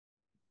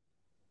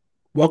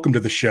Welcome to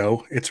the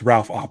show. It's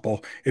Ralph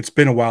Oppel. It's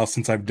been a while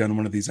since I've done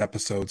one of these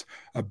episodes,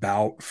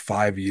 about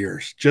 5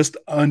 years, just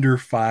under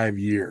 5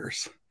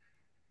 years.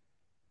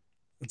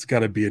 It's got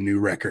to be a new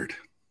record.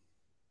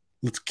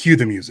 Let's cue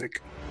the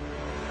music.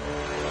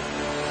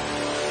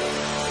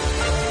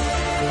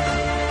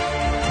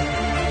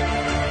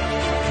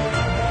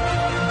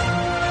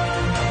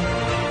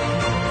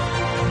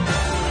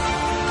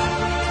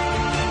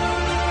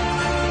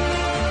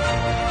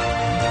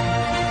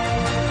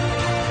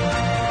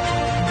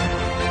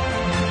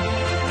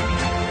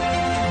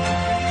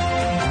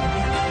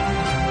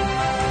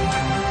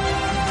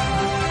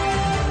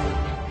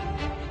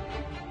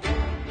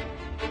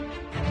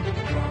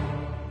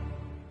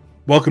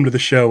 Welcome to the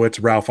show. It's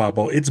Ralph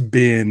Oppel. It's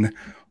been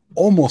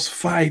almost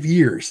 5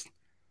 years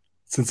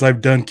since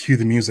I've done Cue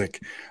the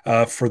Music.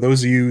 For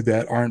those of you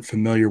that aren't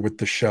familiar with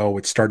the show,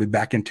 it started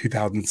back in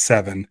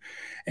 2007.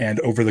 And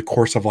over the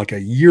course of like a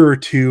year or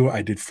two,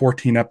 I did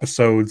 14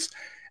 episodes.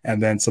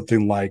 And then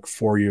something like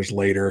 4 years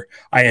later,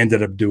 I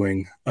ended up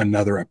doing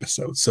another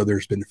episode. So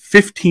there's been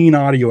 15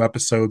 audio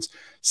episodes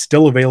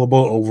still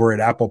available over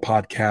at Apple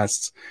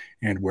Podcasts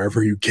and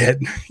wherever you get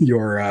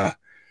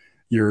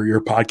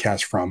your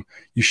podcast from.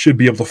 You should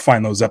be able to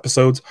find those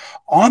episodes.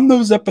 On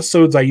those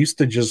episodes, I used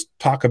to just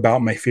talk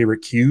about my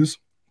favorite cues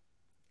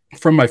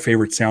from my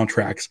favorite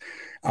soundtracks.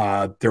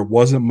 There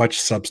wasn't much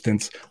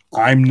substance.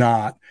 I'm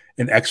not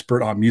an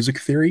expert on music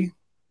theory.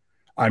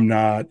 I'm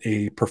not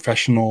a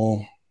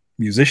professional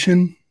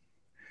musician,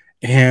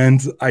 and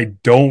I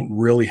don't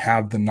really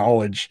have the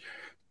knowledge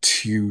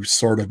to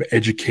sort of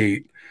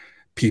educate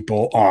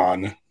people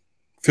on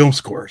film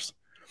scores.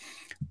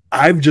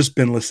 I've just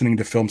been listening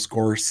to film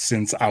scores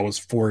since I was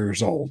 4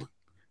 years old.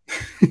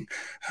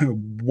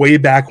 Way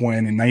back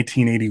when, in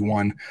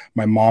 1981,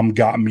 my mom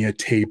got me a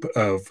tape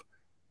of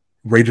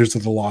Raiders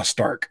of the Lost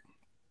Ark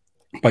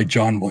by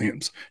John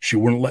Williams. She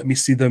wouldn't let me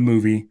see the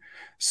movie,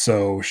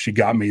 so she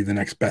got me the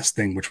next best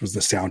thing, which was the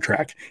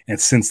soundtrack. And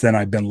since then,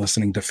 I've been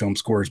listening to film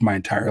scores my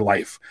entire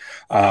life.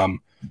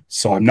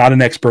 So I'm not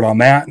an expert on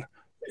that.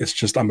 It's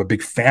just I'm a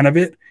big fan of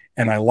it,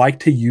 and I like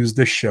to use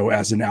this show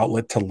as an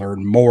outlet to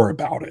learn more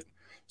about it.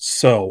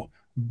 So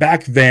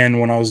back then,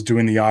 when I was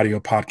doing the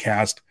audio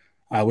podcast,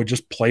 I would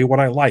just play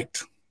what I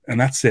liked, and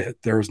that's it.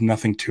 There was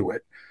nothing to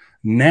it.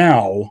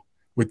 Now,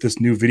 with this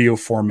new video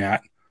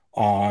format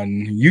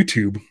on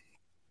YouTube,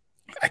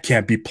 I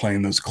can't be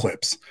playing those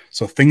clips.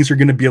 So things are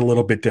going to be a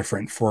little bit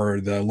different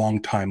for the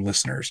long-time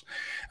listeners.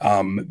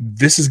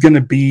 This is going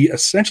to be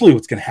essentially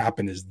what's going to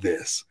happen is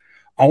this.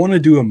 I want to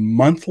do a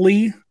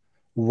monthly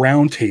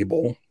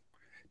roundtable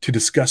to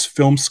discuss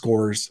film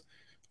scores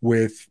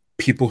with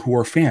people who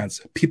are fans,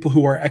 people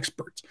who are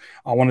experts.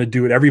 I want to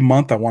do it every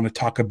month. I want to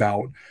talk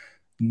about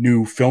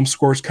new film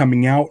scores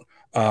coming out,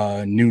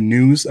 new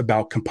news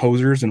about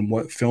composers and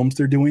what films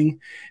they're doing.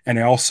 And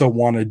I also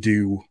want to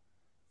do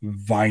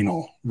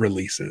vinyl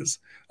releases.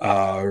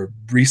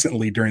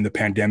 Recently, during the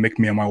pandemic,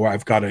 me and my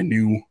wife got a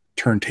new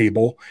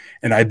turntable,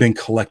 and I've been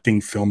collecting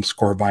film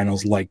score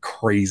vinyls like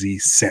crazy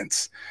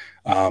since.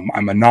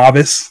 I'm a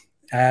novice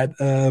at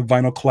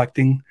vinyl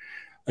collecting.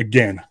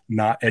 Again,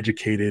 not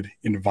educated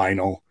in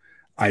vinyl.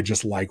 I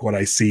just like what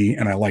I see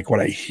and I like what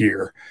I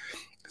hear.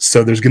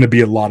 So there's going to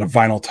be a lot of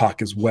vinyl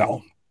talk as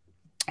well.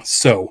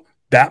 So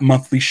that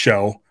monthly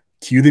show,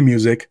 Cue the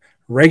Music,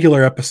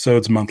 regular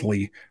episodes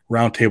monthly,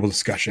 roundtable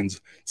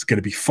discussions. It's going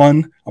to be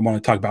fun. I want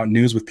to talk about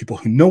news with people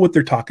who know what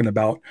they're talking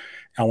about.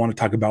 I want to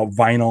talk about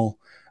vinyl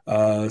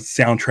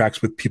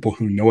soundtracks with people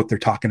who know what they're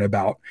talking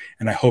about.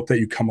 And I hope that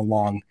you come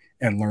along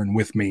and learn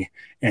with me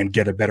and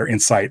get a better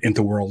insight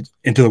into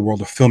the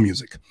world of film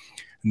music.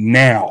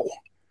 Now,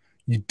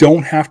 you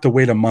don't have to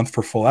wait a month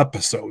for full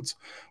episodes.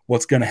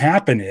 What's going to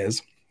happen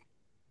is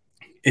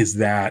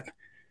that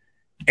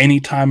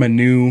anytime a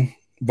new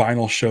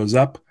vinyl shows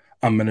up,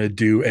 I'm going to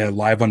do a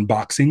live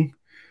unboxing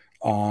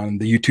on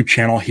the YouTube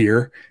channel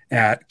here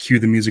at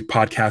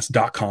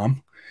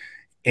cuethemusicpodcast.com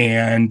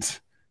and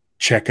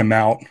check them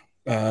out.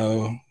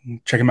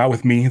 Check them out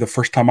with me. The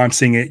first time I'm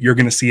seeing it, you're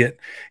going to see it.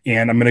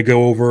 And I'm going to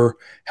go over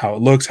how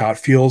it looks, how it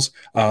feels,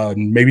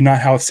 maybe not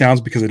how it sounds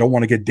because I don't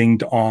want to get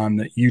dinged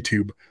on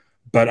YouTube,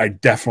 but I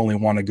definitely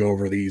want to go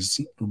over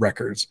these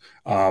records.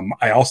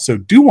 I also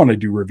do want to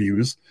do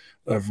reviews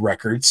of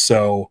records,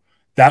 so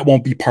that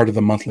won't be part of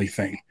the monthly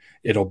thing.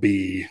 It'll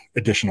be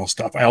additional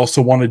stuff. I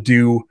also want to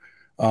do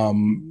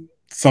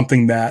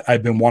something that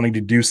I've been wanting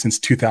to do since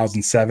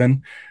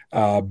 2007.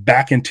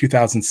 Back in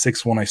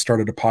 2006, when I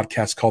started a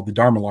podcast called The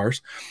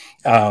Dharmalars,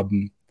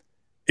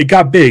 it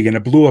got big and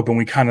it blew up, and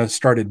we kind of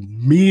started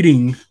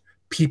meeting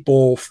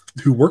people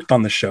who worked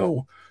on the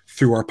show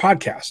through our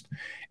podcast.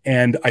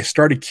 And I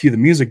started Cue the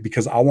Music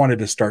because I wanted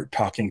to start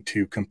talking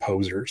to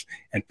composers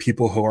and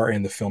people who are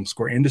in the film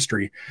score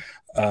industry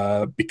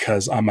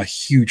because I'm a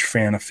huge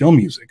fan of film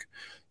music.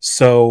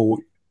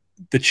 So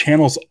the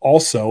channel's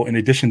also, in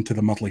addition to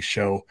the monthly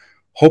show,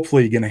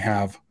 hopefully going to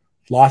have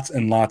lots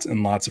and lots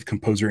and lots of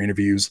composer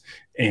interviews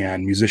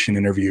and musician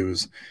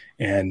interviews,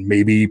 and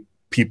maybe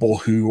people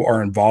who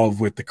are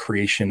involved with the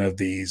creation of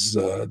these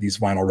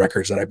vinyl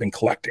records that I've been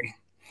collecting.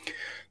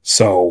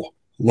 So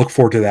look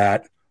forward to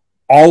that.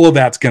 All of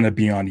that's going to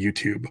be on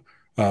YouTube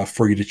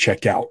for you to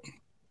check out.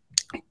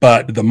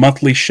 But the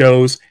monthly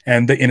shows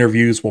and the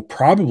interviews will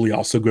probably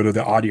also go to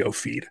the audio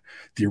feed,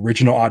 the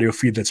original audio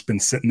feed that's been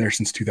sitting there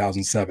since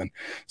 2007.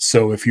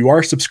 So if you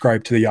are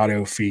subscribed to the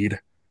audio feed,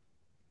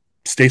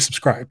 stay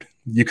subscribed.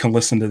 You can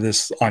listen to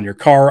this on your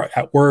car,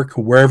 at work,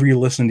 wherever you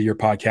listen to your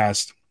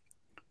podcast.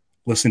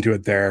 Listen to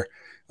it there.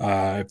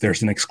 If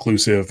there's an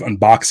exclusive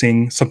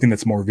unboxing, something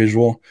that's more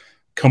visual,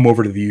 come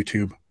over to the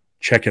YouTube,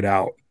 check it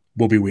out.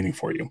 We'll be waiting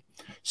for you.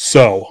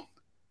 So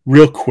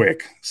real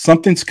quick,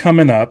 something's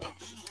coming up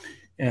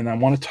and I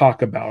want to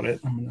talk about it.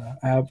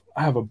 I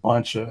have a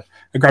bunch of,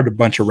 I grabbed a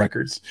bunch of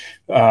records,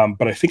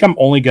 but I think I'm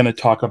only going to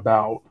talk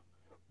about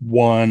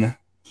one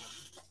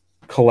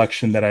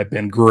collection that I've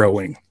been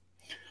growing.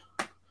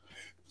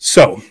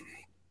 So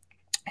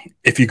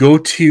if you go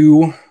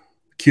to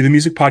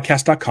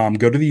cuethemusicpodcast.com,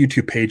 go to the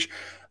YouTube page,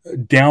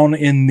 down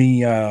on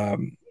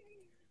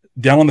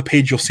the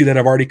page, you'll see that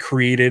I've already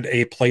created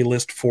a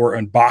playlist for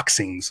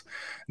unboxings.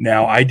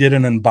 Now, I did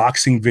an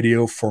unboxing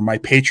video for my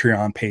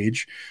Patreon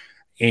page,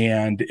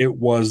 and it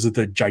was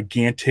the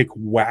gigantic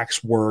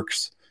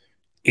Waxworks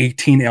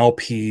 18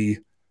 LP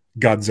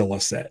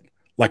Godzilla set.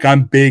 Like,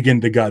 I'm big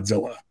into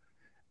Godzilla,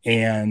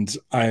 and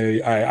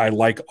I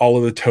like all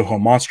of the Toho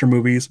monster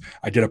movies.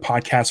 I did a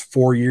podcast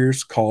 4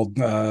 years called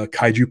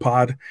Kaiju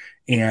Pod,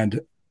 and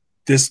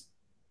this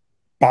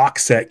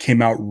box set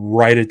came out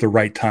right at the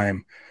right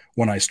time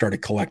when I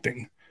started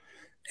collecting.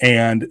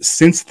 And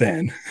since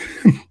then,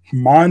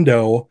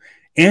 Mondo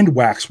and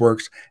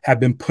Waxworks have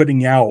been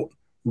putting out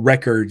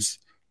records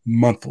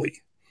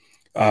monthly.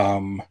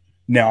 Now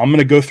I'm going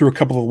to go through a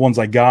couple of the ones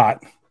I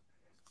got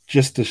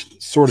just to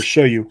sort of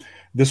show you.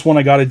 This one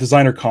I got at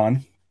Designer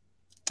Con.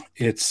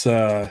 It's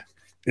the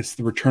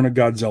Return of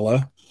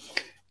Godzilla,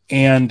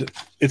 and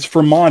it's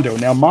from Mondo.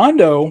 Now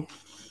Mondo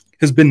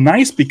has been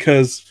nice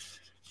because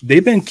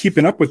they've been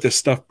keeping up with this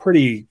stuff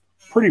pretty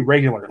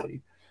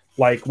regularly.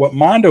 Like, what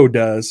Mondo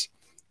does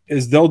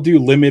is they'll do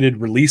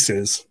limited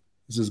releases.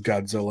 This is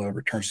Godzilla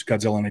Returns to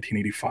Godzilla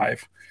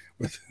 1985,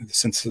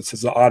 since this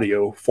is the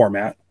audio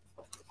format.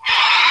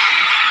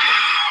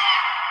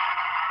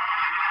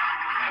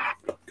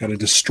 Got to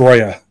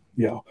destroy a,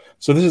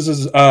 So this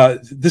is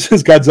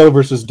Godzilla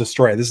versus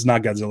Destroya. This is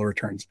not Godzilla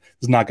Returns.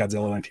 This is not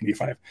Godzilla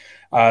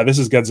 1985. This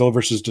is Godzilla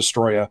versus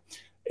Destroya.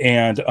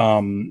 And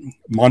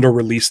Mondo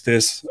released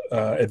this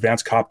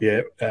advanced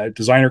copy at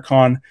Designer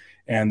Con,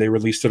 and they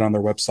released it on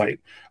their website.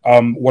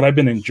 What I've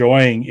been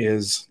enjoying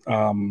is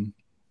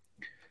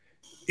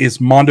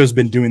Mondo's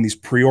been doing these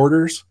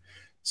pre-orders.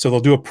 So they'll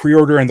do a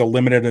pre-order and they'll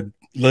limit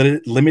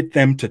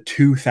them to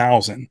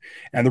 2,000.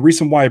 And the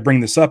reason why I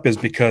bring this up is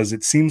because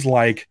it seems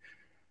like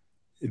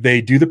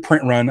they do the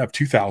print run of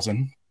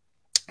 2,000.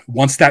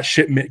 Once that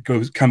shipment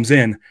comes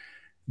in,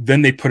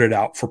 then they put it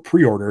out for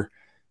pre-order,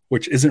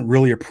 which isn't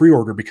really a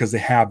pre-order because they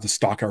have the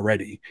stock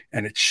already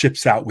and it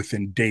ships out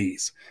within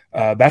days.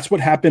 That's what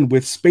happened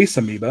with Space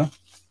Amoeba.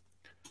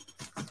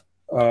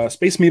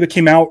 Space Amoeba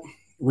came out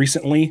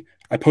recently.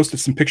 I posted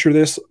some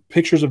pictures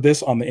of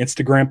this on the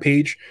Instagram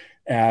page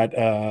at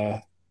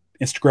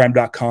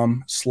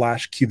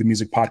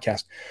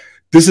instagram.com/cuethemusicpodcast.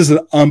 This is an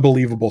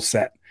unbelievable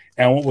set.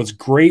 And what was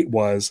great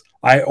was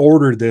I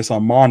ordered this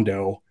on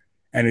Mondo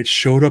and it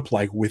showed up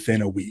like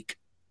within a week.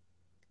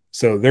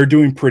 So they're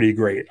doing pretty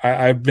great.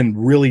 I've been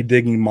really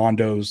digging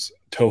Mondo's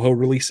Toho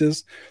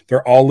releases.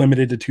 They're all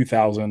limited to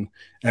 2,000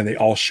 and they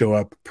all show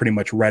up pretty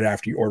much right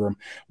after you order them.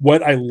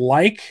 What I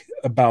like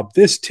about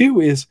this too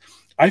is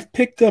I've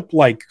picked up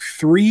like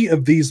 3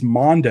 of these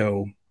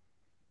Mondo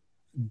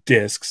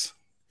discs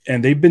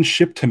and they've been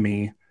shipped to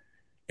me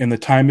in the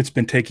time it's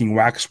been taking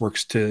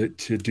Waxworks to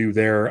do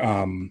their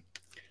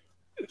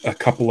a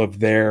couple of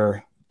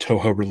their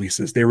Toho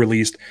releases. They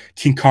released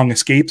King Kong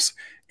Escapes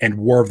and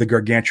War of the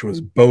Gargantuas.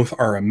 Both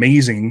are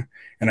amazing,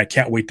 and I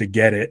can't wait to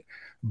get it.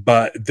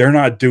 But they're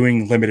not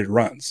doing limited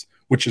runs,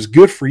 which is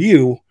good for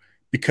you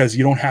because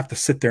you don't have to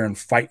sit there and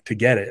fight to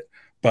get it.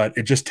 But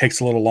it just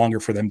takes a little longer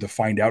for them to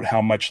find out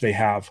how much they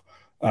have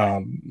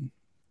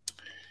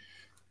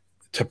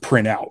to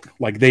print out.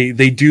 Like they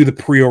do the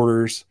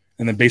pre-orders,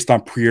 and then based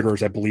on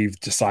pre-orders, I believe,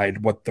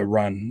 decide what the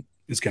run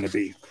is going to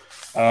be.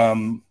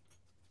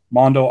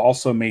 Mondo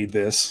also made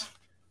this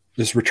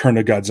Return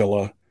to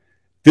Godzilla.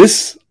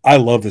 I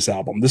love this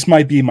album. This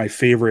might be my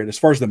favorite as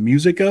far as the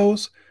music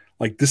goes.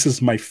 Like, this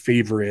is my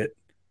favorite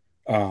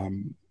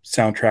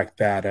soundtrack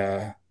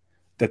that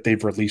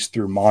they've released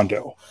through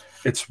Mondo.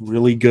 It's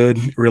really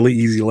good, really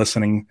easy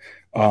listening.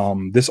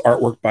 This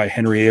artwork by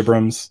Henry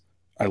Abrams,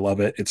 I love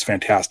it. It's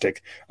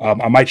fantastic.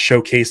 I might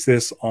showcase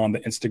this on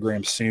the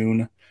Instagram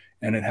soon,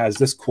 and it has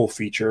this cool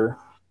feature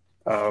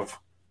of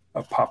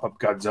a pop-up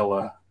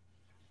Godzilla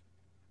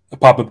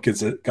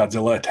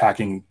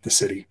attacking the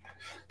city.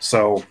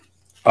 So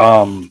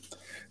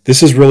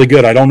this is really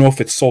good. I don't know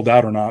if it's sold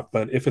out or not,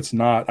 but if it's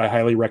not, I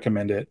highly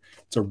recommend it.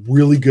 It's a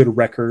really good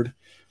record,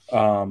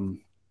 and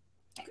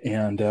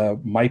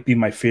might be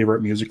my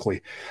favorite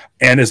musically.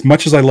 And as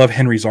much as I love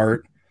Henry's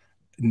art,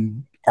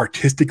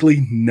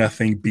 artistically,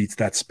 nothing beats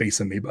that Space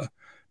Amoeba.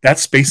 That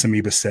Space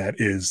Amoeba set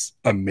is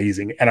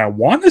amazing. And I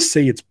want to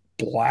say it's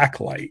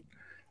blacklight.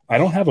 I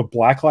don't have a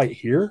blacklight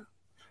here.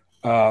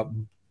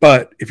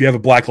 But if you have a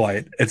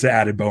blacklight, it's an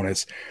added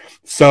bonus.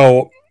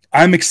 So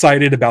I'm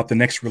excited about the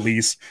next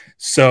release.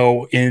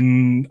 So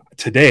in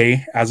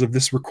today, as of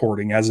this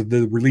recording, as of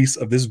the release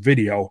of this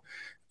video,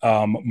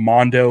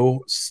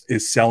 Mondo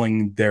is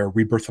selling their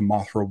Rebirth of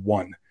Mothra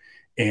 1.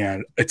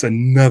 And it's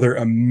another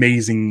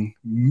amazing,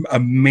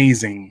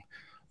 amazing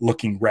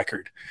looking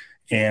record.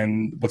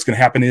 And what's going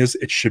to happen is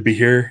it should be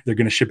here. They're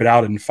going to ship it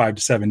out in 5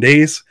 to 7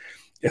 days.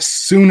 As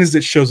soon as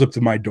it shows up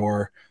to my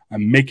door,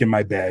 I'm making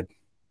my bed.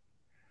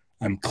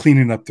 I'm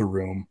cleaning up the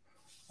room.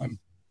 I'm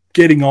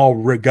getting all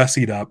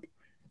gussied up,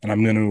 and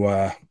I'm going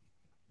to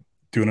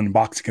do an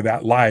unboxing of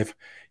that live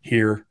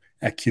here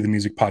at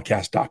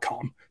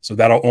cuethemusicpodcast.com. So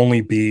that'll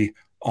only be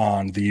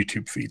on the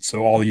YouTube feed.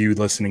 So all of you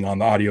listening on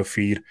the audio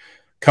feed,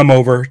 come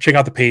over, check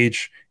out the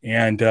page,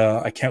 and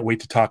I can't wait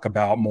to talk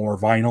about more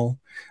vinyl,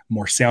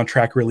 more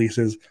soundtrack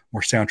releases,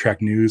 more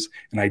soundtrack news,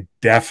 and I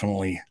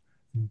definitely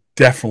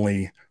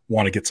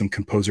want to get some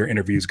composer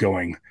interviews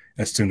going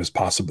as soon as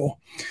possible.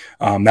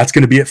 That's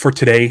going to be it for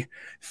today.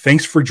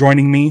 Thanks for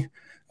joining me.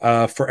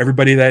 For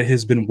everybody that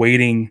has been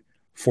waiting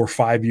for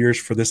 5 years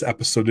for this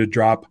episode to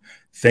drop,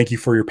 thank you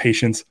for your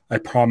patience. I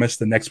promise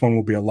the next one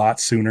will be a lot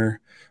sooner.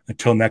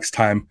 Until next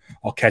time,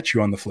 I'll catch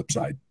you on the flip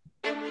side.